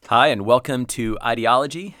Hi, and welcome to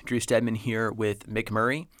Ideology. Drew Stedman here with Mick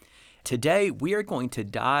Murray. Today, we are going to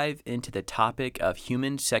dive into the topic of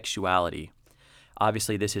human sexuality.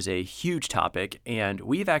 Obviously, this is a huge topic, and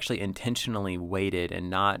we've actually intentionally waited and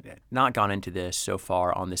not gone into this so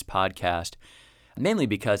far on this podcast, mainly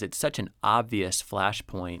because it's such an obvious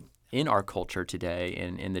flashpoint in our culture today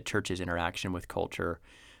and in the church's interaction with culture.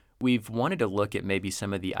 We've wanted to look at maybe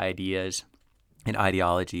some of the ideas and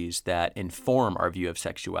ideologies that inform our view of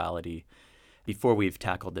sexuality before we've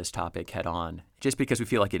tackled this topic head on, just because we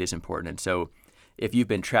feel like it is important. And so if you've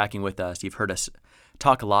been tracking with us, you've heard us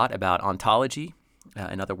talk a lot about ontology.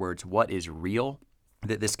 In other words, what is real?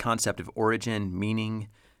 This concept of origin, meaning,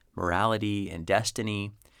 morality, and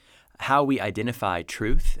destiny, how we identify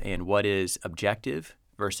truth and what is objective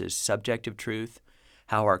versus subjective truth,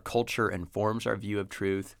 how our culture informs our view of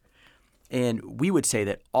truth. And we would say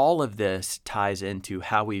that all of this ties into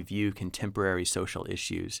how we view contemporary social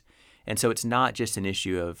issues. And so it's not just an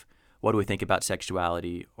issue of what do we think about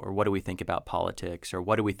sexuality, or what do we think about politics, or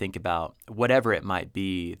what do we think about whatever it might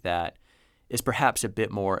be that is perhaps a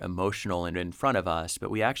bit more emotional and in front of us, but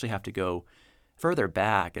we actually have to go further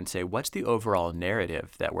back and say, what's the overall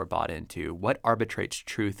narrative that we're bought into? What arbitrates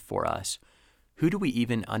truth for us? Who do we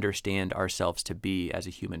even understand ourselves to be as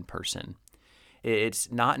a human person?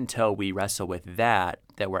 It's not until we wrestle with that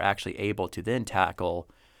we're actually able to then tackle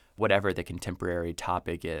whatever the contemporary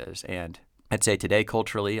topic is. And I'd say today,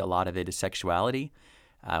 culturally, a lot of it is sexuality.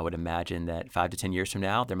 I would imagine that 5 to 10 years from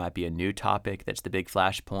now, there might be a new topic that's the big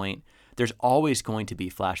flashpoint. There's always going to be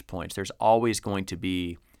flashpoints. There's always going to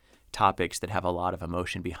be topics that have a lot of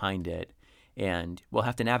emotion behind it. And we'll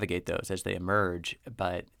have to navigate those as they emerge.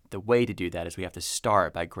 But the way to do that is we have to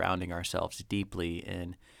start by grounding ourselves deeply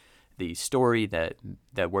in the story. That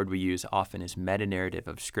word we use often is meta-narrative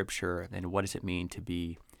of Scripture, and what does it mean to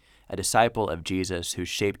be a disciple of Jesus who's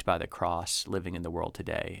shaped by the cross living in the world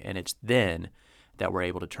today. And it's then that we're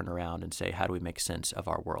able to turn around and say, how do we make sense of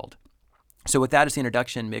our world? So with that as the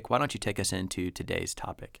introduction, Mick, why don't you take us into today's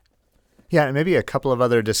topic? Yeah, and maybe a couple of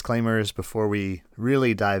other disclaimers before we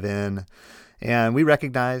really dive in. And we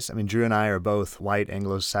recognize, Drew and I are both white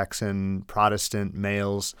Anglo-Saxon Protestant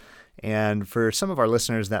males. And for some of our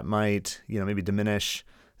listeners, that might, maybe diminish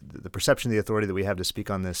the perception of the authority that we have to speak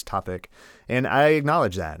on this topic. And I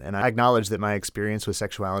acknowledge that. And I acknowledge that my experience with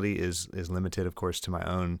sexuality is limited, of course, to my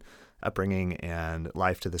own upbringing and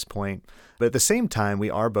life to this point. But at the same time, we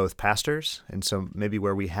are both pastors. And so maybe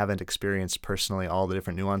where we haven't experienced personally all the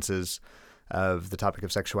different nuances of the topic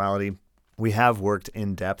of sexuality, we have worked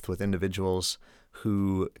in depth with individuals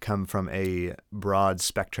who come from a broad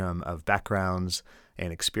spectrum of backgrounds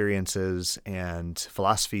and experiences and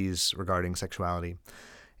philosophies regarding sexuality.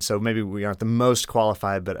 So maybe we aren't the most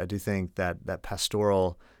qualified, but I do think that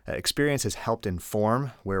pastoral experience has helped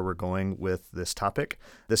inform where we're going with this topic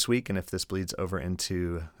this week, and if this bleeds over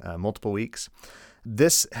into multiple weeks.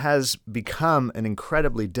 This has become an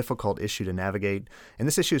incredibly difficult issue to navigate, and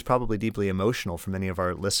this issue is probably deeply emotional for many of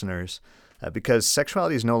our listeners because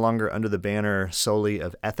sexuality is no longer under the banner solely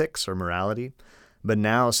of ethics or morality, but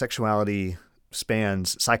now sexuality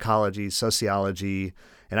spans psychology, sociology,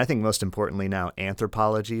 and I think most importantly now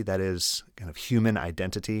anthropology, that is kind of human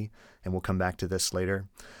identity, and we'll come back to this later.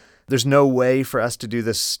 There's no way for us to do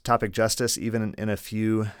this topic justice even in a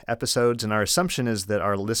few episodes, and our assumption is that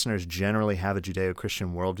our listeners generally have a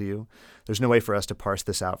Judeo-Christian worldview. There's no way for us to parse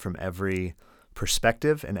this out from every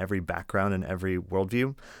perspective and every background and every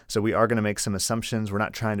worldview. So we are going to make some assumptions. We're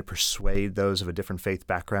not trying to persuade those of a different faith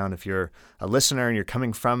background. If you're a listener and you're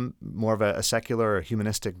coming from more of a secular or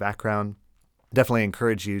humanistic background, definitely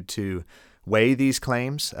encourage you to weigh these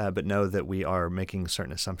claims, but know that we are making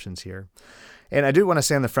certain assumptions here. And I do want to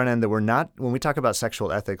say on the front end that when we talk about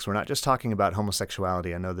sexual ethics, we're not just talking about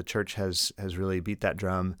homosexuality. I know the church has really beat that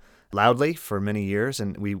drum loudly for many years,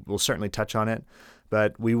 and we will certainly touch on it.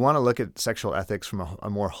 But we want to look at sexual ethics from a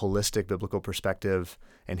more holistic biblical perspective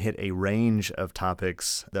and hit a range of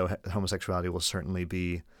topics, though homosexuality will certainly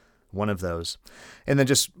be one of those. And then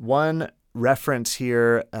just one reference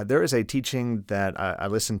here, there is a teaching that I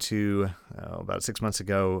listened to about 6 months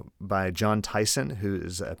ago by Jon Tyson, who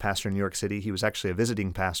is a pastor in New York City. He was actually a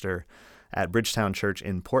visiting pastor at Bridgetown Church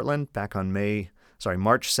in Portland back on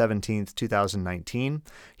March 17th, 2019.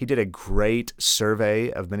 He did a great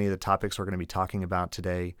survey of many of the topics we're going to be talking about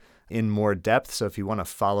today in more depth. So if you want to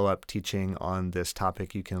follow up teaching on this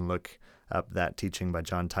topic, you can look up that teaching by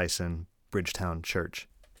Jon Tyson, Bridgetown Church.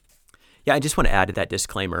 Yeah, I just want to add to that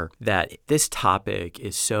disclaimer that this topic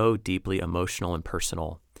is so deeply emotional and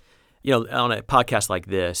personal. On a podcast like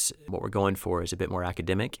this, what we're going for is a bit more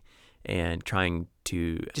academic and trying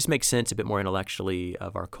to just make sense a bit more intellectually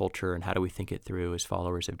of our culture and how do we think it through as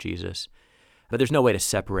followers of Jesus. But there's no way to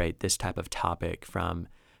separate this type of topic from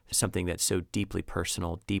something that's so deeply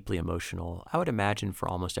personal, deeply emotional, I would imagine for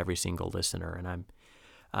almost every single listener. And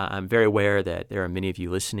I'm very aware that there are many of you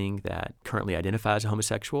listening that currently identify as a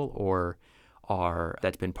homosexual or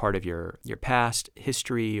that's been part of your past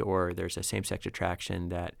history, or there's a same-sex attraction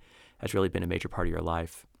that has really been a major part of your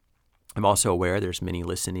life. I'm also aware there's many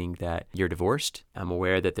listening that you're divorced. I'm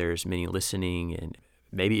aware that there's many listening, and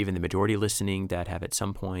maybe even the majority listening, that have at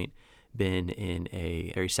some point been in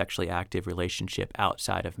a very sexually active relationship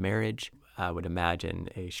outside of marriage. I would imagine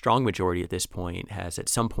a strong majority at this point has at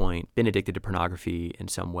some point been addicted to pornography in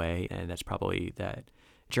some way, and that's probably that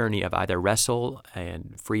journey of either wrestle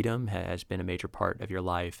and freedom has been a major part of your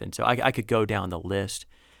life. And so I could go down the list.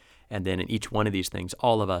 And then in each one of these things,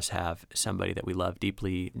 all of us have somebody that we love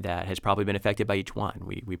deeply that has probably been affected by each one.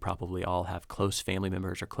 We probably all have close family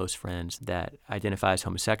members or close friends that identify as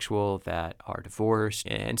homosexual, that are divorced.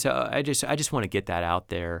 And so I just want to get that out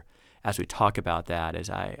there as we talk about that, as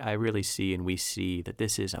I really see and we see that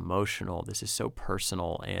this is emotional, this is so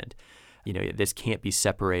personal, and this can't be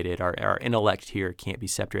separated. Our intellect here can't be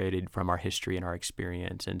separated from our history and our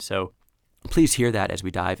experience. And so please hear that as we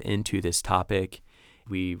dive into this topic.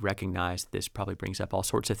 We recognize that this probably brings up all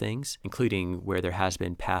sorts of things, including where there has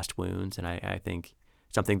been past wounds. And I think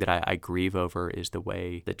something that I grieve over is the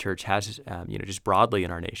way the church has, just broadly in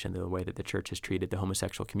our nation, the way that the church has treated the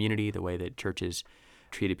homosexual community, the way that churches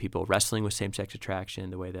treated people wrestling with same-sex attraction,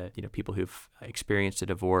 the way that, people who've experienced a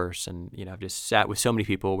divorce. And, I've just sat with so many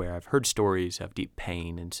people where I've heard stories of deep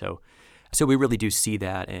pain. And so we really do see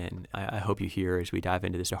that. And I hope you hear as we dive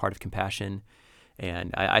into this a heart of compassion.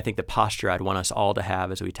 And I think the posture I'd want us all to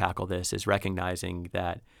have as we tackle this is recognizing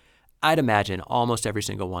that I'd imagine almost every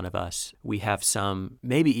single one of us, we have some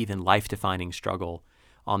maybe even life-defining struggle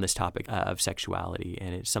on this topic of sexuality.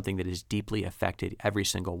 And it's something that has deeply affected every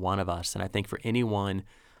single one of us. And I think for anyone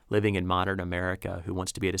living in modern America who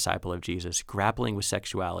wants to be a disciple of Jesus, grappling with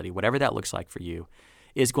sexuality, whatever that looks like for you,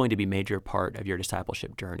 is going to be a major part of your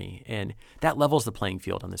discipleship journey. And that levels the playing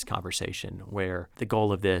field on this conversation, where the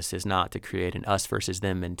goal of this is not to create an us versus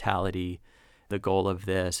them mentality. The goal of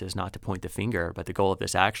this is not to point the finger, but the goal of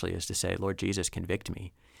this actually is to say, Lord Jesus, convict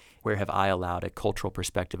me. Where have I allowed a cultural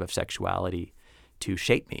perspective of sexuality to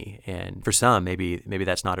shape me? And for some, maybe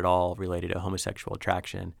that's not at all related to homosexual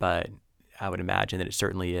attraction, but I would imagine that it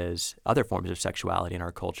certainly is other forms of sexuality in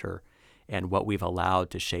our culture and what we've allowed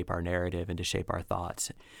to shape our narrative and to shape our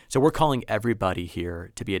thoughts. So we're calling everybody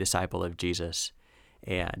here to be a disciple of Jesus.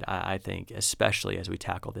 And I think especially as we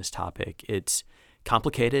tackle this topic, it's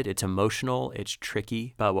complicated, it's emotional, it's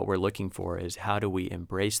tricky, but what we're looking for is how do we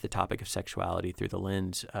embrace the topic of sexuality through the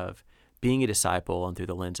lens of being a disciple and through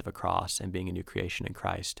the lens of a cross and being a new creation in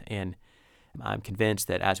Christ. And I'm convinced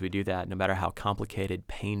that as we do that, no matter how complicated,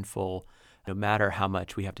 painful, no matter how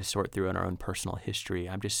much we have to sort through in our own personal history,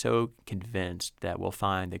 I'm just so convinced that we'll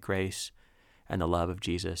find the grace and the love of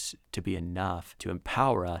Jesus to be enough to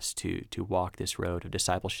empower us to walk this road of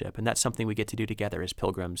discipleship. And that's something we get to do together as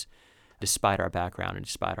pilgrims, despite our background and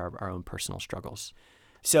despite our own personal struggles.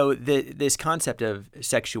 So this concept of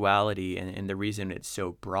sexuality and the reason it's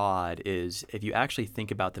so broad is if you actually think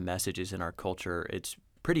about the messages in our culture, it's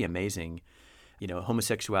pretty amazing.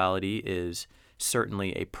 Homosexuality is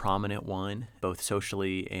certainly a prominent one, both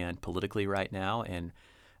socially and politically right now. And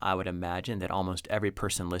I would imagine that almost every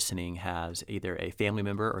person listening has either a family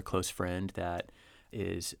member or close friend that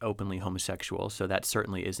is openly homosexual. So that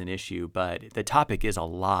certainly is an issue. But the topic is a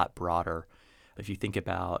lot broader. If you think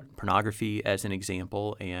about pornography as an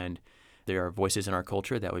example, and there are voices in our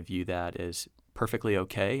culture that would view that as perfectly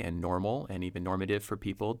okay and normal and even normative for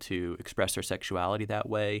people to express their sexuality that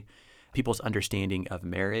way. People's understanding of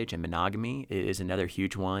marriage and monogamy is another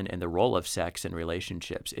huge one, and the role of sex in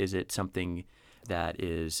relationships. Is it something that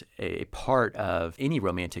is a part of any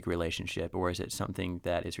romantic relationship, or is it something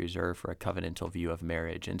that is reserved for a covenantal view of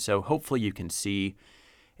marriage? And so hopefully you can see,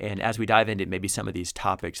 and as we dive into maybe some of these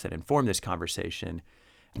topics that inform this conversation,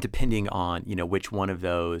 depending on which one of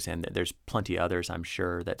those, and there's plenty others I'm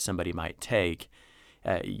sure that somebody might take,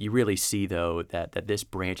 you really see, though, that this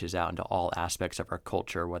branches out into all aspects of our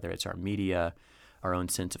culture, whether it's our media, our own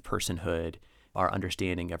sense of personhood, our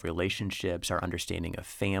understanding of relationships, our understanding of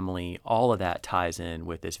family. All of that ties in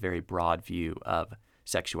with this very broad view of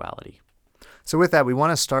sexuality. So with that, we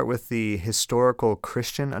want to start with the historical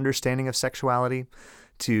Christian understanding of sexuality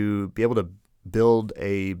to be able to build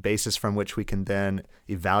a basis from which we can then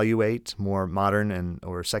evaluate more modern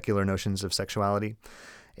or secular notions of sexuality.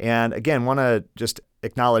 And again, want to just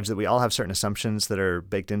acknowledge that we all have certain assumptions that are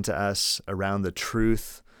baked into us around the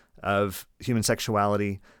truth of human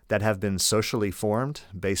sexuality that have been socially formed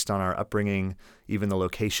based on our upbringing, even the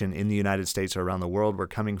location in the United States or around the world we're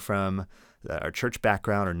coming from. Our church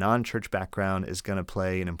background or non-church background is going to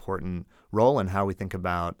play an important role in how we think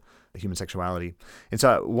about human sexuality. And so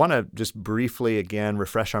I want to just briefly, again,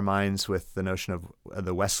 refresh our minds with the notion of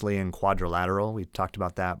the Wesleyan quadrilateral. We've talked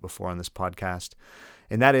about that before on this podcast.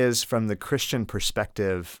 And that is, from the Christian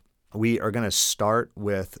perspective, we are going to start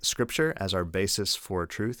with Scripture as our basis for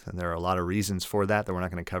truth. And there are a lot of reasons for that we're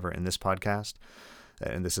not going to cover in this podcast.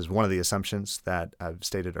 And this is one of the assumptions that I've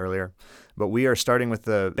stated earlier. But we are starting with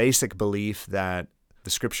the basic belief that the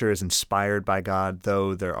Scripture is inspired by God,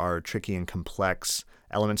 though there are tricky and complex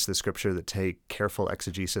elements of the Scripture that take careful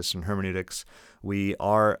exegesis and hermeneutics. We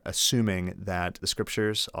are assuming that the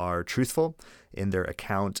Scriptures are truthful in their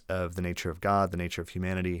account of the nature of God, the nature of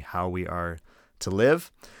humanity, how we are to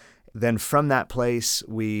live. Then from that place,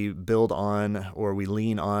 we build on, or we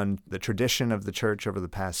lean on, the tradition of the church over the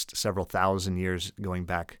past several thousand years, going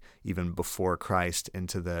back even before Christ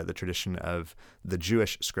into the tradition of the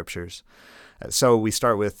Jewish scriptures. So we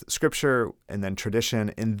start with Scripture and then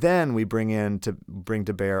tradition, and then we bring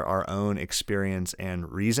to bear our own experience and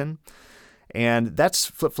reason. And that's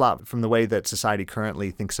flip-flop from the way that society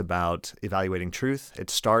currently thinks about evaluating truth. It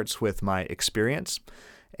starts with my experience,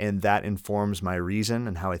 and that informs my reason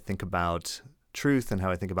and how I think about truth and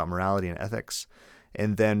how I think about morality and ethics.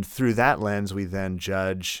 And then through that lens, we then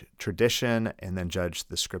judge tradition and then judge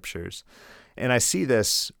the Scriptures. And I see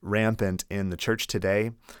this rampant in the church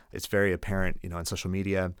today. It's very apparent, on social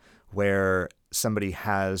media, where somebody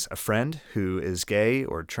has a friend who is gay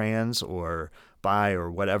or trans or bi or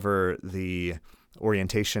whatever the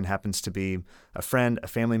orientation happens to be, a friend, a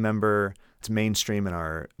family member. It's mainstream in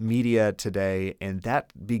our media today, and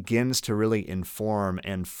that begins to really inform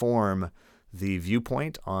and form the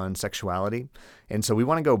viewpoint on sexuality. And so we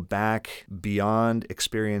want to go back beyond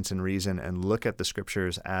experience and reason and look at the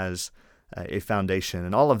Scriptures as a foundation.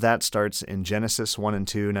 And all of that starts in Genesis 1 and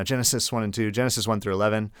 2. Now, Genesis 1 and 2, Genesis 1 through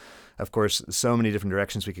 11, of course, so many different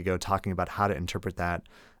directions we could go talking about how to interpret that.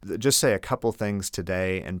 Just say a couple things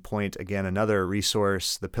today and point, again, another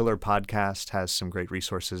resource. The Pillar Podcast has some great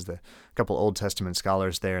resources, a couple Old Testament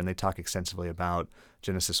scholars there, and they talk extensively about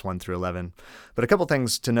Genesis 1 through 11. But a couple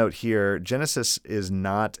things to note here. Genesis is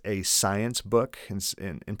not a science book.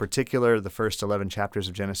 In particular, the first 11 chapters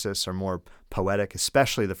of Genesis are more poetic,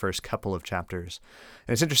 especially the first couple of chapters.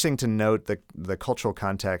 And it's interesting to note the cultural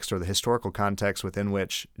context or the historical context within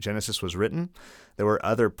which Genesis was written. There were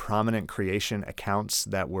other prominent creation accounts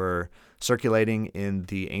that were circulating in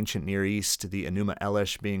the ancient Near East, the Enuma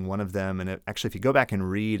Elish being one of them. And actually, if you go back and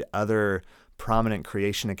read other prominent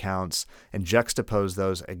creation accounts and juxtapose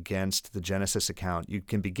those against the Genesis account, you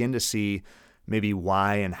can begin to see maybe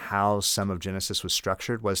why and how some of Genesis was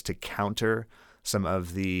structured was to counter some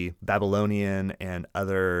of the Babylonian and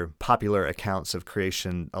other popular accounts of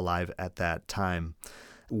creation alive at that time.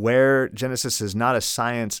 Where Genesis is not a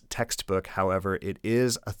science textbook, however, it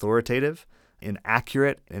is authoritative and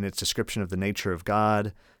accurate in its description of the nature of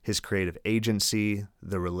God, his creative agency,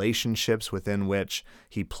 the relationships within which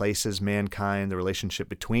he places mankind, the relationship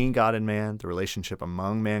between God and man, the relationship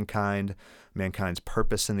among mankind, mankind's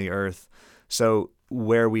purpose in the earth. So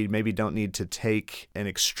where we maybe don't need to take an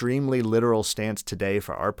extremely literal stance today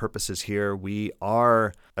for our purposes here, we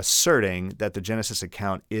are asserting that the Genesis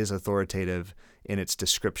account is authoritative in its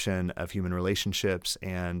description of human relationships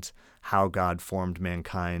and how God formed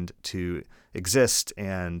mankind to exist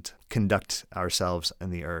and conduct ourselves in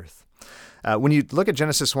the earth. When you look at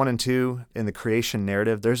Genesis 1 and 2 in the creation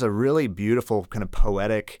narrative, there's a really beautiful kind of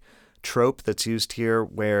poetic trope that's used here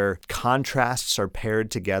where contrasts are paired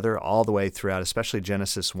together all the way throughout, especially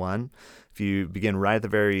Genesis 1. If you begin right at the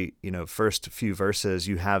very first few verses,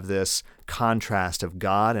 you have this contrast of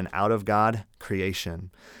God and out of God creation.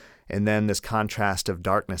 And then this contrast of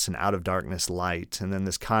darkness and out of darkness light. And then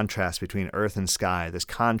this contrast between earth and sky, this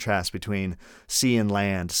contrast between sea and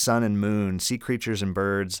land, sun and moon, sea creatures and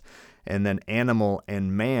birds, and then animal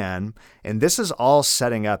and man. And this is all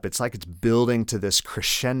setting up. It's like it's building to this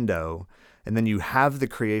crescendo. And then you have the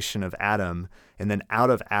creation of Adam, and then out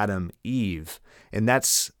of Adam, Eve. And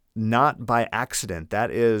that's not by accident.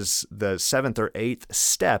 That is the seventh or eighth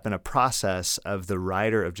step in a process of the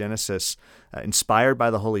writer of Genesis, inspired by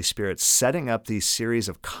the Holy Spirit, setting up these series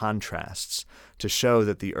of contrasts to show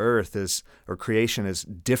that the earth or creation is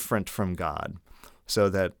different from God, so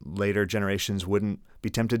that later generations wouldn't be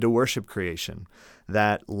tempted to worship creation,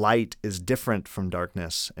 that light is different from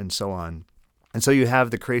darkness, and so on. And so you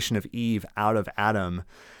have the creation of Eve out of Adam,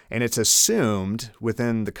 and it's assumed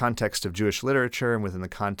within the context of Jewish literature and within the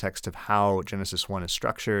context of how Genesis 1 is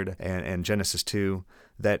structured and Genesis 2,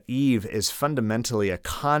 that Eve is fundamentally a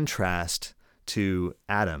contrast to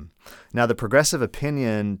Adam. Now, the progressive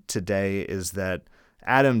opinion today is that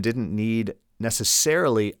Adam didn't need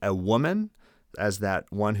necessarily a woman as that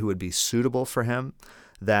one who would be suitable for him,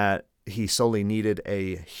 that he solely needed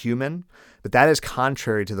a human. But that is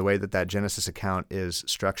contrary to the way that Genesis account is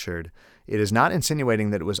structured. It is not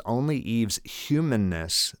insinuating that it was only Eve's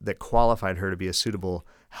humanness that qualified her to be a suitable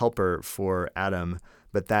helper for Adam,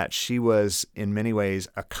 but that she was in many ways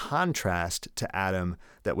a contrast to Adam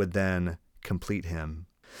that would then complete him.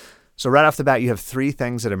 So right off the bat, you have three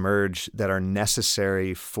things that emerge that are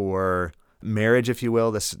necessary for marriage, if you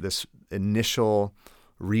will, this initial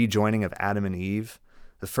rejoining of Adam and Eve.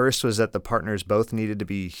 The first was that the partners both needed to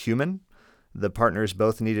be human. The partners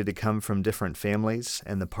both needed to come from different families,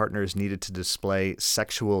 and the partners needed to display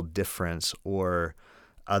sexual difference or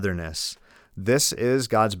otherness. This is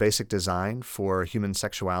God's basic design for human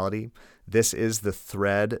sexuality. This is the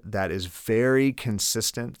thread that is very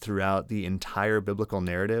consistent throughout the entire biblical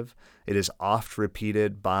narrative. It is oft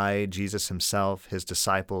repeated by Jesus himself, his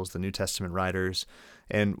disciples, the New Testament writers,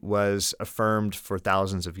 and was affirmed for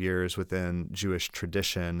thousands of years within Jewish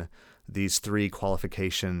tradition, these three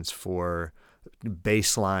qualifications for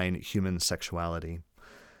baseline human sexuality.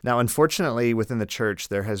 Now, unfortunately, within the church,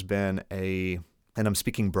 there has been and I'm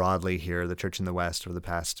speaking broadly here, the church in the West over the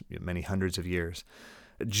past many hundreds of years,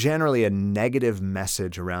 generally a negative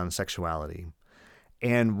message around sexuality.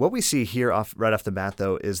 And what we see here right off the bat,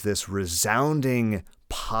 though, is this resounding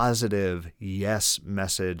positive yes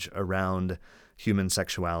message around human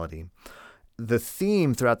sexuality. The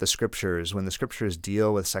theme throughout the scriptures, when the scriptures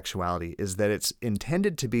deal with sexuality, is that it's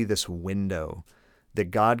intended to be this window that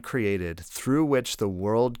God created through which the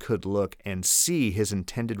world could look and see his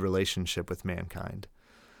intended relationship with mankind.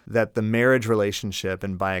 That the marriage relationship,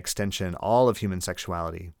 and by extension, all of human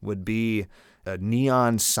sexuality, would be a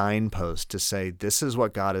neon signpost to say, this is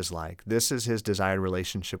what God is like. This is his desired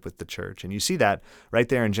relationship with the church. And you see that right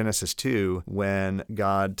there in Genesis 2, when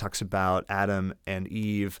God talks about Adam and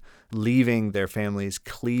Eve leaving their families,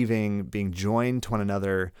 cleaving, being joined to one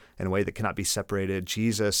another in a way that cannot be separated.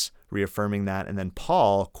 Jesus reaffirming that. And then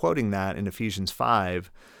Paul quoting that in Ephesians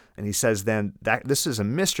 5. And he says then that this is a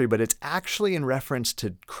mystery, but it's actually in reference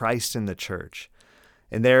to Christ and the church.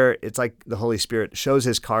 And there, it's like the Holy Spirit shows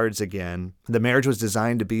his cards again. The marriage was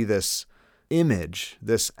designed to be this image,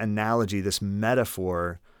 this analogy, this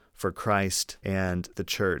metaphor for Christ and the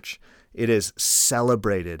church. It is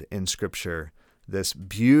celebrated in Scripture, this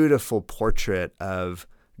beautiful portrait of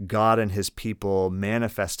God and his people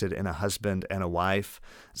manifested in a husband and a wife.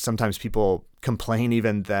 Sometimes people complain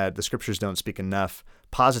even that the scriptures don't speak enough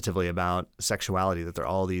positively about sexuality, that there are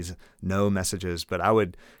all these no messages. But I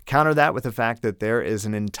would counter that with the fact that there is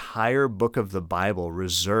an entire book of the Bible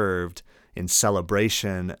reserved in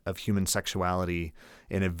celebration of human sexuality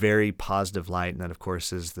in a very positive light. And that, of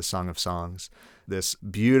course, is the Song of Songs, this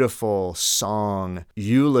beautiful song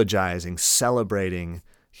eulogizing, celebrating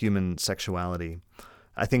human sexuality.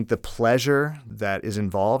 I think the pleasure that is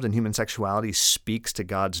involved in human sexuality speaks to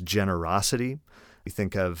God's generosity. We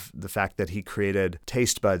think of the fact that he created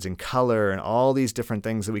taste buds and color and all these different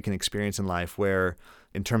things that we can experience in life where,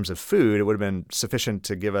 in terms of food, it would have been sufficient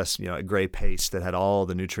to give us, a gray paste that had all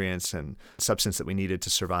the nutrients and substance that we needed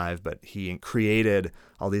to survive, but he created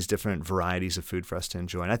all these different varieties of food for us to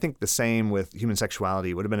enjoy. And I think the same with human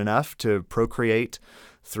sexuality. It would have been enough to procreate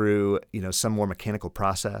through, some more mechanical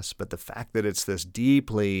process, but the fact that it's this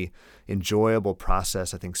deeply enjoyable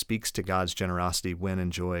process, I think, speaks to God's generosity when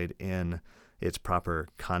enjoyed in its proper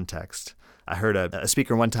context. I heard a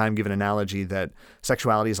speaker one time give an analogy that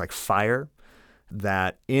sexuality is like fire,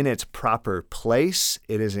 that in its proper place,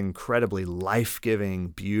 it is incredibly life-giving,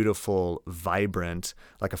 beautiful, vibrant,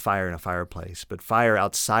 like a fire in a fireplace. But fire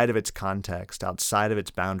outside of its context, outside of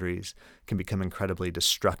its boundaries, can become incredibly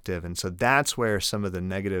destructive. And so that's where some of the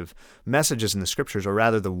negative messages in the scriptures, or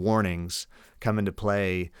rather the warnings, come into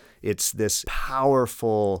play. It's this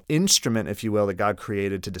powerful instrument, if you will, that God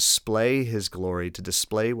created to display his glory, to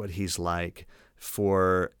display what he's like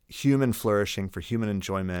for human flourishing, for human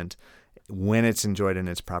enjoyment, when it's enjoyed in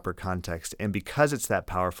its proper context. And because it's that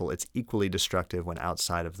powerful, it's equally destructive when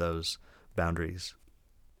outside of those boundaries.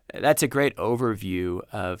 That's a great overview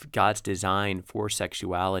of God's design for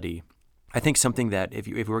sexuality. I think something that if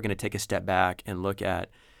we're going to take a step back and look at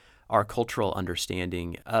our cultural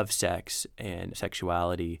understanding of sex and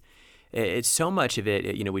sexuality, it's so much of it,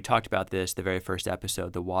 we talked about this the very first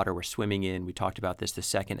episode, the water we're swimming in. We talked about this the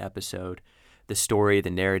second episode, the story, the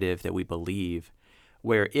narrative that we believe,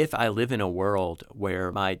 where if I live in a world where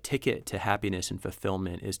my ticket to happiness and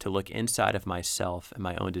fulfillment is to look inside of myself and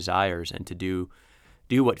my own desires and to do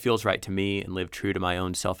what feels right to me and live true to my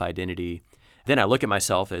own self-identity, then I look at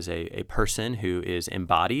myself as a person who is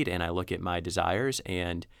embodied, and I look at my desires,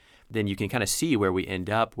 and then you can kind of see where we end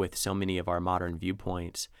up with so many of our modern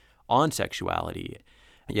viewpoints on sexuality.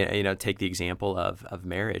 Take the example of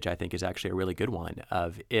marriage, I think is actually a really good one,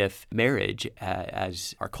 of if marriage,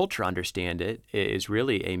 as our culture understand it, is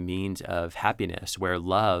really a means of happiness, where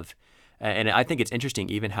love, and I think it's interesting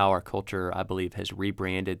even how our culture, I believe, has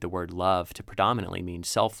rebranded the word love to predominantly mean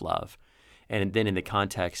self-love. And then in the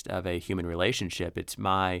context of a human relationship, it's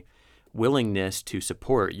my willingness to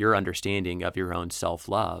support your understanding of your own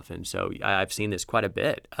self-love. And so I've seen this quite a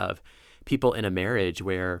bit of people in a marriage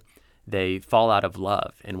where they fall out of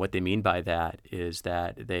love. And what they mean by that is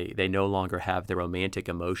that they no longer have the romantic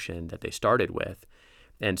emotion that they started with.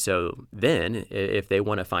 And so then if they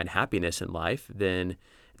want to find happiness in life, then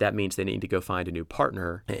that means they need to go find a new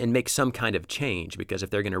partner and make some kind of change, because if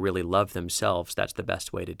they're going to really love themselves, that's the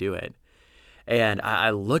best way to do it. And I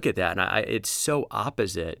look at that, and it's so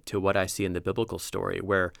opposite to what I see in the biblical story,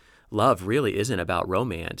 where love really isn't about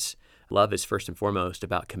romance. Love is first and foremost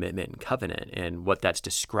about commitment and covenant. And what that's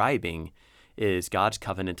describing is God's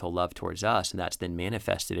covenantal love towards us, and that's then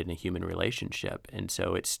manifested in a human relationship. And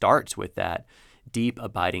so it starts with that deep,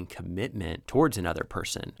 abiding commitment towards another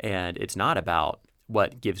person. And it's not about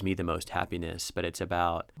what gives me the most happiness, but it's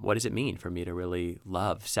about what does it mean for me to really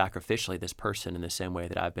love sacrificially this person in the same way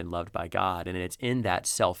that I've been loved by God. And it's in that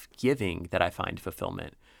self-giving that I find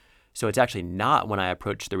fulfillment. So it's actually not when I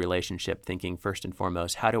approach the relationship thinking first and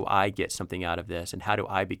foremost, how do I get something out of this, and how do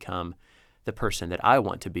I become the person that I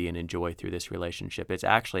want to be and enjoy through this relationship? It's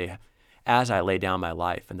actually as I lay down my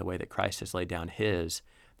life in the way that Christ has laid down his,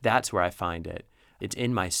 that's where I find it. It's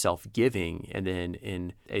in my self-giving, and then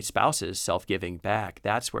in a spouse's self-giving back.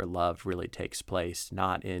 That's where love really takes place,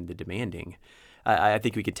 not in the demanding. I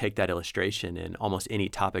think we could take that illustration in almost any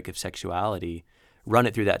topic of sexuality, run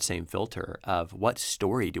it through that same filter of what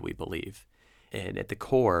story do we believe? And at the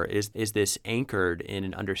core, is this anchored in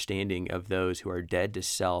an understanding of those who are dead to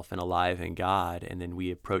self and alive in God? And then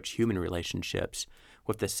we approach human relationships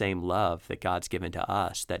with the same love that God's given to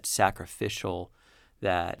us, that sacrificial,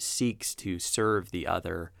 that seeks to serve the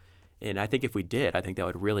other. And I think if we did, I think that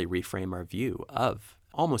would really reframe our view of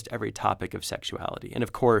almost every topic of sexuality. And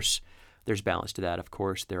of course, there's balance to that. Of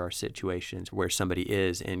course, there are situations where somebody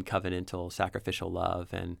is in covenantal, sacrificial love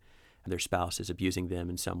and their spouse is abusing them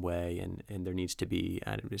in some way, and there needs to be,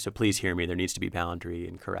 so please hear me, there needs to be boundary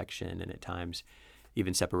and correction, and at times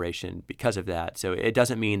even separation because of that. So it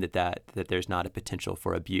doesn't mean that there's not a potential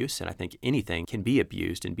for abuse, and I think anything can be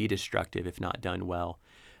abused and be destructive if not done well.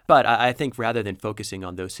 But I think rather than focusing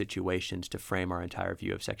on those situations to frame our entire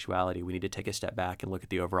view of sexuality, we need to take a step back and look at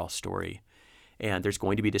the overall story. And there's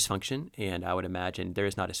going to be dysfunction, and I would imagine there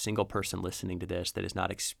is not a single person listening to this that has not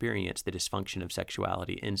experienced the dysfunction of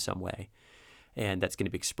sexuality in some way. And that's going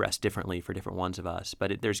to be expressed differently for different ones of us.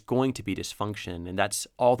 But there's going to be dysfunction, and that's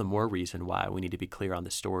all the more reason why we need to be clear on the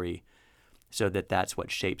story, so that that's what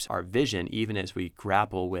shapes our vision, even as we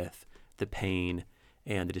grapple with the pain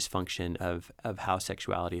and the dysfunction of how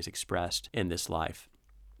sexuality is expressed in this life.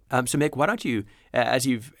 So Mick, why don't you, as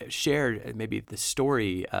you've shared maybe the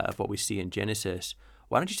story of what we see in Genesis,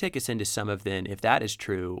 why don't you take us into some of then, if that is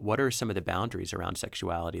true, what are some of the boundaries around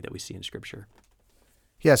sexuality that we see in Scripture?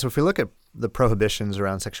 Yeah, so if we look at the prohibitions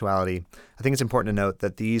around sexuality, I think it's important to note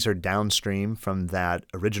that these are downstream from that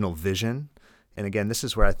original vision. And again, this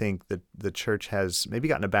is where I think that the church has maybe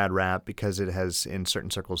gotten a bad rap because it has, in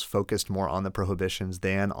certain circles, focused more on the prohibitions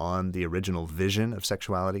than on the original vision of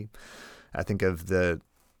sexuality. I think of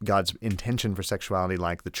God's intention for sexuality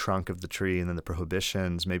like the trunk of the tree, and then the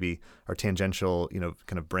prohibitions maybe are tangential,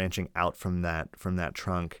 kind of branching out from that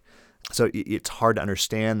trunk. So it's hard to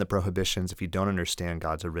understand the prohibitions if you don't understand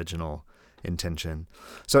God's original intention.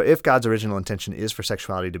 So if God's original intention is for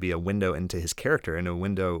sexuality to be a window into his character and a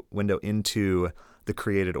window into the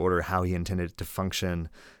created order, how he intended it to function,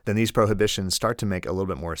 then these prohibitions start to make a little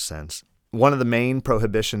bit more sense. One of the main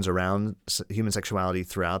prohibitions around human sexuality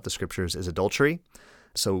throughout the Scriptures is adultery.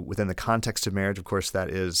 So within the context of marriage, of course, that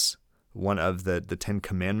is one of the 10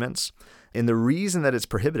 commandments. And the reason that it's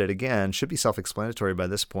prohibited, again, should be self-explanatory by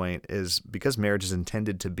this point, is because marriage is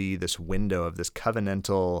intended to be this window of this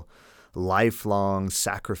covenantal, lifelong,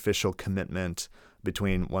 sacrificial commitment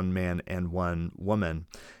between one man and one woman.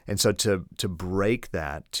 And so to break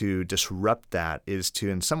that, to disrupt that, is to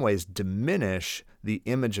in some ways diminish the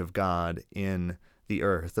image of God in the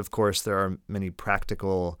earth. Of course, there are many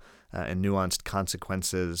practical and nuanced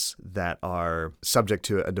consequences that are subject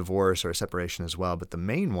to a divorce or a separation as well. But the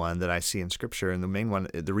main one that I see in Scripture, and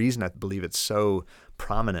the reason I believe it's so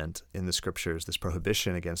prominent in the Scriptures, this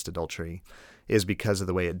prohibition against adultery, is because of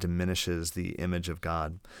the way it diminishes the image of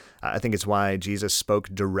God. I think it's why Jesus spoke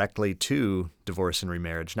directly to divorce and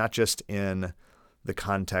remarriage, not just in the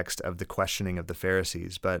context of the questioning of the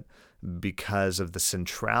Pharisees, but because of the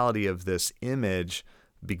centrality of this image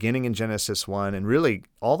beginning in Genesis 1 and really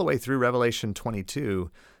all the way through Revelation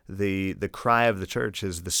 22. The cry of the church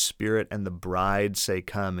is the Spirit and the bride say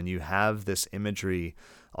come, and you have this imagery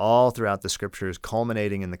all throughout the Scriptures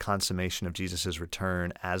culminating in the consummation of Jesus'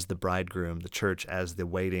 return as the bridegroom, the church as the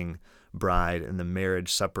waiting bride in the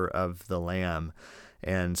marriage supper of the Lamb.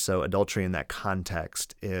 And so adultery in that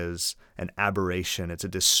context is an aberration. It's a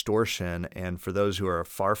distortion. And for those who are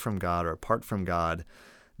far from God or apart from God,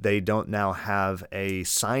 they don't now have a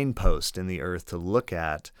signpost in the earth to look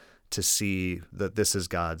at to see that this is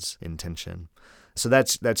God's intention. So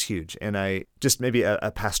that's huge. And I just maybe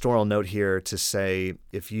a pastoral note here to say,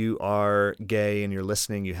 if you are gay and you're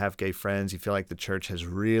listening, you have gay friends, you feel like the church has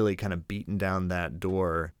really kind of beaten down that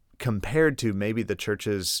door, compared to maybe the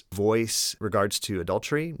church's voice regards to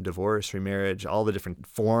adultery, divorce, remarriage, all the different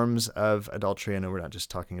forms of adultery. I know we're not just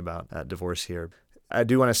talking about divorce here. I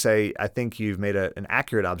do want to say, I think you've made an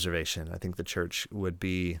accurate observation. I think the church would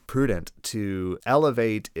be prudent to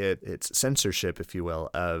elevate its censorship, if you will,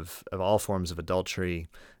 of all forms of adultery,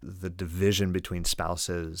 the division between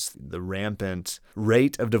spouses, the rampant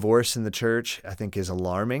rate of divorce in the church, I think is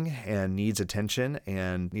alarming and needs attention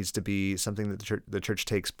and needs to be something that the church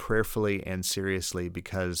takes prayerfully and seriously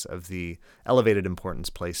because of the elevated importance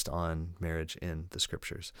placed on marriage in the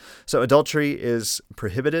Scriptures. So adultery is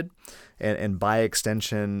prohibited, and by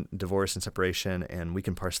extension, divorce and separation, and we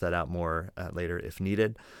can parse that out more later if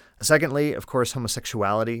needed. Secondly, of course,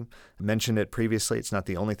 homosexuality. I mentioned it previously. It's not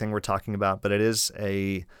the only thing we're talking about, but it is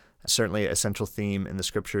certainly a central theme in the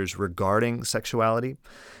Scriptures regarding sexuality.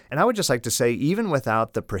 And I would just like to say, even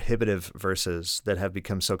without the prohibitive verses that have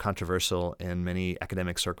become so controversial in many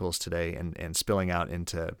academic circles today and spilling out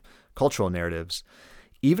into cultural narratives,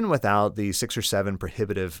 even without the 6 or 7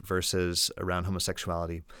 prohibitive verses around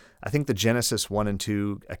homosexuality, I think the Genesis 1 and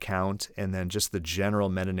 2 account, and then just the general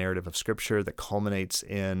meta-narrative of Scripture that culminates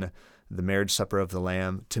in the marriage supper of the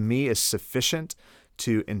Lamb, to me is sufficient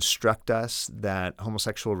to instruct us that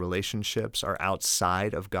homosexual relationships are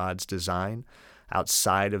outside of God's design,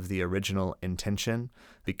 outside of the original intention,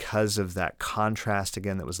 because of that contrast,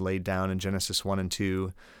 again, that was laid down in Genesis 1 and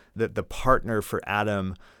 2, that the partner for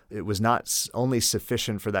Adam, it was not only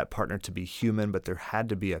sufficient for that partner to be human, but there had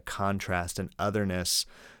to be a contrast and otherness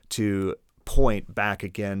to point back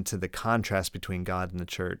again to the contrast between God and the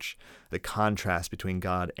church, the contrast between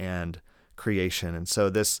God and creation. And so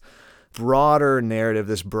this broader narrative,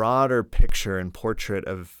 this broader picture and portrait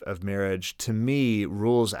of marriage, to me,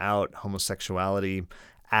 rules out homosexuality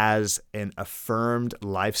as an affirmed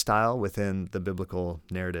lifestyle within the biblical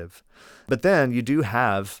narrative. But then you do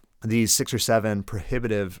have these 6 or 7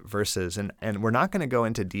 prohibitive verses, and we're not going to go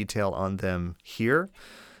into detail on them here,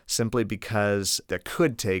 simply because that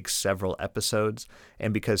could take several episodes,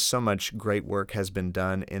 and because so much great work has been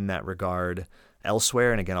done in that regard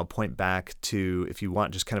elsewhere. And again, I'll point back to, if you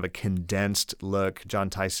want just kind of a condensed look, John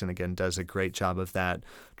Tyson, again, does a great job of that,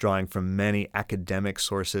 drawing from many academic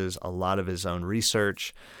sources, a lot of his own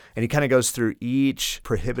research. And he kind of goes through each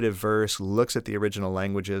prohibitive verse, looks at the original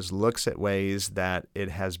languages, looks at ways that it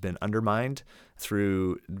has been undermined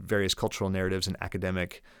through various cultural narratives and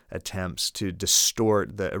academic attempts to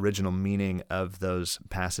distort the original meaning of those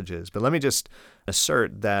passages. But let me just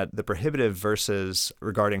assert that the prohibitive verses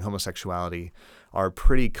regarding homosexuality are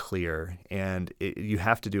pretty clear, and you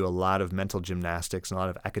have to do a lot of mental gymnastics and a lot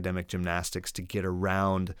of academic gymnastics to get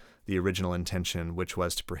around the original intention, which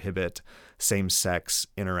was to prohibit same-sex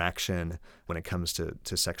interaction when it comes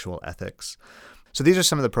to sexual ethics. So these are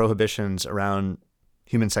some of the prohibitions around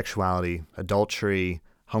human sexuality, adultery,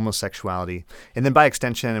 homosexuality, and then by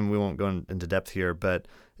extension, and we won't go into depth here, but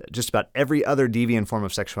just about every other deviant form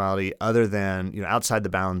of sexuality other than, outside the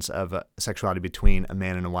bounds of sexuality between a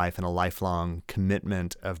man and a wife and a lifelong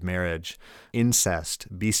commitment of marriage, incest,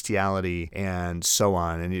 bestiality, and so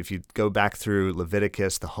on. And if you go back through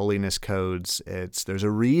Leviticus, the holiness codes, there's a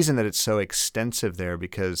reason that it's so extensive there,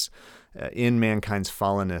 because in mankind's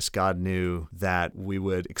fallenness, God knew that we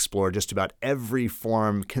would explore just about every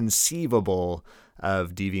form conceivable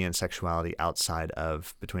of deviant sexuality outside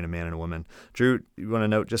of between a man and a woman. Drew, you want to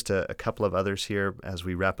note just a couple of others here as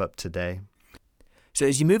we wrap up today? So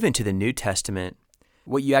as you move into the New Testament,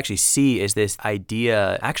 what you actually see is this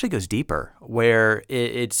idea actually goes deeper, where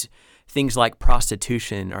it's things like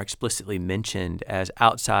prostitution are explicitly mentioned as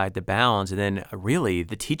outside the bounds. And then really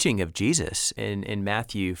the teaching of Jesus in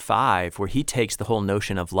Matthew 5, where he takes the whole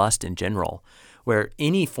notion of lust in general, where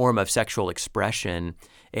any form of sexual expression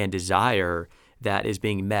and desire that is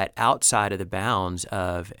being met outside of the bounds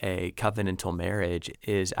of a covenantal marriage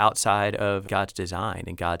is outside of God's design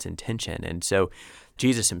and God's intention. And so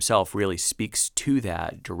Jesus himself really speaks to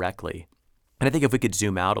that directly. And I think if we could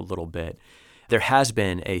zoom out a little bit, there has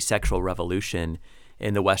been a sexual revolution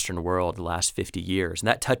in the Western world the last 50 years, and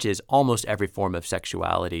that touches almost every form of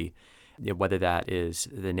sexuality, whether that is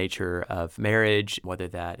the nature of marriage, whether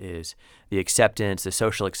that is the acceptance, the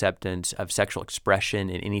social acceptance of sexual expression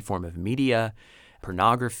in any form of media,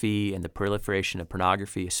 pornography, and the proliferation of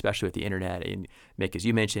pornography, especially with the internet. And Mick, as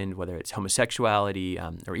you mentioned, whether it's homosexuality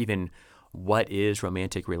or even what is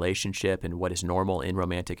romantic relationship and what is normal in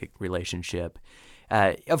romantic relationship.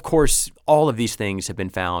 Of course, all of these things have been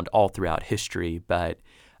found all throughout history, but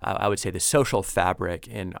I would say the social fabric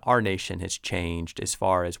in our nation has changed as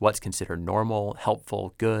far as what's considered normal,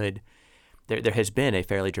 helpful, good. There has been a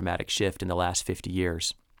fairly dramatic shift in the last 50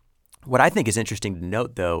 years. What I think is interesting to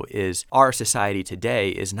note, though, is our society today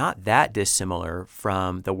is not that dissimilar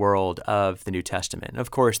from the world of the New Testament. Of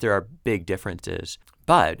course, there are big differences,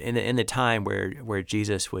 but in the time where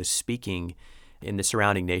Jesus was speaking in the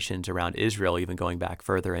surrounding nations around Israel, even going back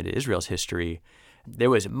further into Israel's history, there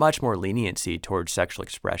was much more leniency towards sexual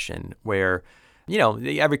expression where,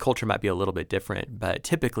 every culture might be a little bit different, but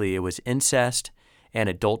typically it was incest and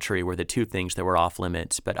adultery were the two things that were off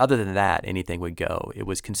limits. But other than that, anything would go. It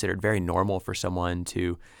was considered very normal for someone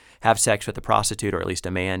to have sex with a prostitute, or at least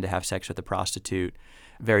a man to have sex with a prostitute.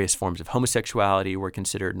 Various forms of homosexuality were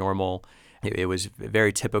considered normal. It was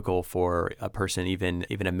very typical for a person, even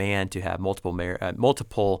a man, to have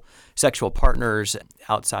multiple sexual partners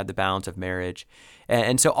outside the bounds of marriage.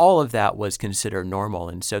 And so all of that was considered normal.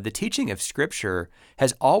 And so the teaching of Scripture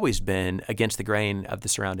has always been against the grain of the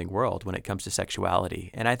surrounding world when it comes to sexuality.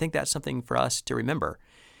 And I think that's something for us to remember,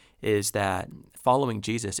 is that following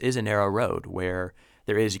Jesus is a narrow road where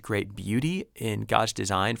there is great beauty in God's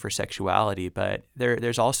design for sexuality, but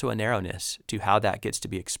there's also a narrowness to how that gets to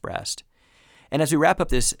be expressed. And as we wrap up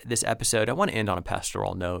this episode, I want to end on a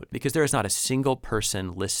pastoral note, because there is not a single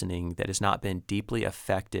person listening that has not been deeply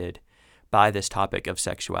affected by this topic of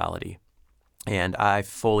sexuality. And I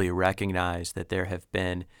fully recognize that there have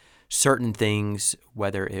been certain things,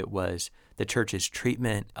 whether it was the church's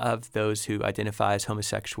treatment of those who identify as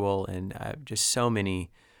homosexual, and just so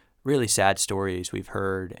many really sad stories we've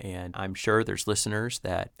heard, and I'm sure there's listeners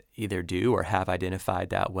that either do or have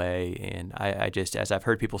identified that way. And I just, as I've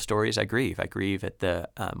heard people's stories, I grieve. I grieve at the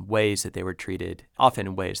ways that they were treated, often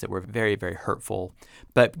in ways that were very, very hurtful.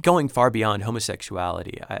 But going far beyond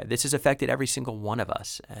homosexuality, this has affected every single one of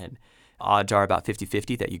us. And odds are about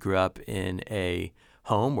 50-50 that you grew up in a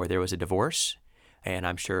home where there was a divorce. And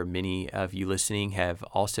I'm sure many of you listening have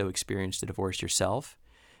also experienced a divorce yourself.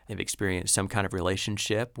 Have experienced some kind of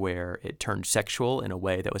relationship where it turned sexual in a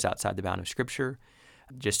way that was outside the bound of Scripture.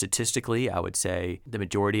 Just statistically, I would say the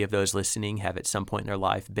majority of those listening have at some point in their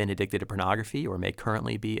life been addicted to pornography or may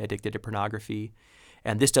currently be addicted to pornography.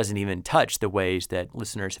 And this doesn't even touch the ways that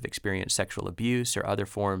listeners have experienced sexual abuse or other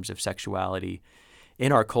forms of sexuality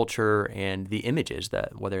in our culture, and the images,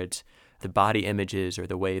 that whether it's the body images or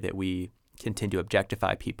the way that we continue to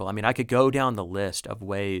objectify people. I mean, I could go down the list of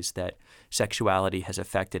ways that sexuality has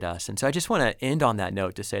affected us. And so I just want to end on that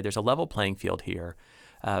note to say there's a level playing field here,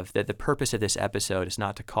 of that the purpose of this episode is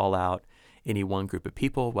not to call out any one group of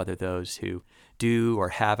people, whether those who do or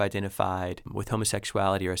have identified with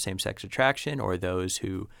homosexuality or same-sex attraction, or those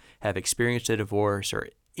who have experienced a divorce, or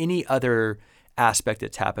any other aspect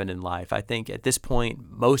that's happened in life. I think at this point,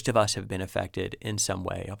 most of us have been affected in some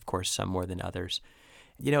way, of course, some more than others.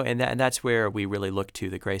 And that's where we really look to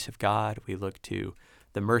the grace of God. We look to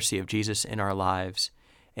the mercy of Jesus in our lives.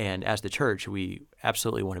 And as the church, we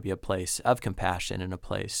absolutely want to be a place of compassion and a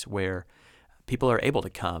place where people are able to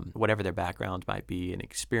come, whatever their background might be, and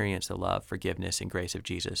experience the love, forgiveness, and grace of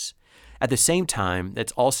Jesus. At the same time,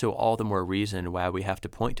 that's also all the more reason why we have to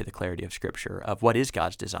point to the clarity of Scripture, of what is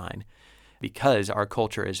God's design, because our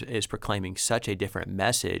culture is proclaiming such a different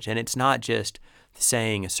message. And it's not just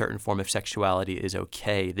saying a certain form of sexuality is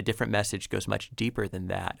okay. The different message goes much deeper than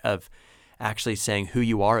that, of actually saying who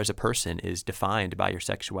you are as a person is defined by your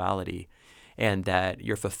sexuality, and that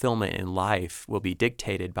your fulfillment in life will be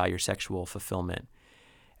dictated by your sexual fulfillment.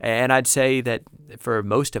 And I'd say that for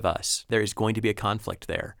most of us, there is going to be a conflict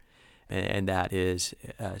there. And that is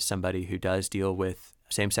somebody who does deal with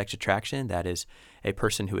same-sex attraction. That is a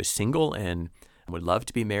person who is single and would love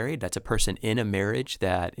to be married. That's a person in a marriage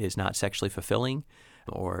that is not sexually fulfilling,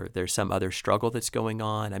 or there's some other struggle that's going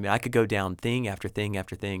on. I mean, I could go down thing after thing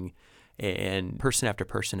after thing, and person after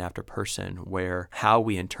person after person, where how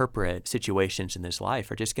we interpret situations in this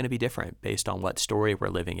life are just going to be different based on what story we're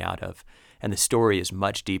living out of. And the story is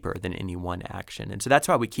much deeper than any one action. And so that's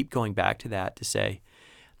why we keep going back to that to say,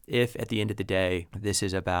 if at the end of the day, this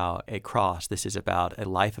is about a cross, this is about a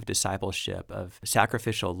life of discipleship, of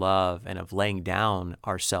sacrificial love, and of laying down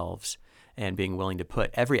ourselves and being willing to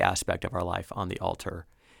put every aspect of our life on the altar,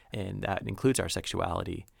 and that includes our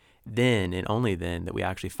sexuality, then and only then that we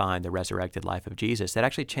actually find the resurrected life of Jesus that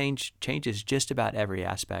actually changes just about every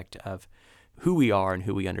aspect of who we are and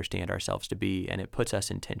who we understand ourselves to be, and it puts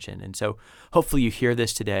us in tension. And so hopefully you hear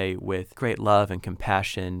this today with great love and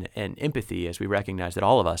compassion and empathy as we recognize that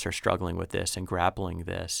all of us are struggling with this and grappling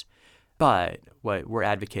this. But what we're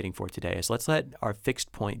advocating for today is let's let our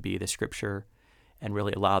fixed point be the Scripture and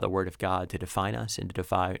really allow the Word of God to define us and to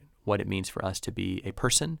define what it means for us to be a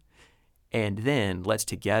person. And then let's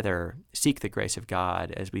together seek the grace of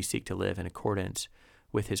God as we seek to live in accordance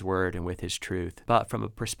with His Word and with His truth, but from a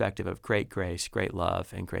perspective of great grace, great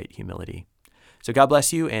love, and great humility. So God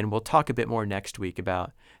bless you, and we'll talk a bit more next week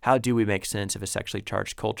about how do we make sense of a sexually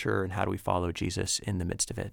charged culture and how do we follow Jesus in the midst of it.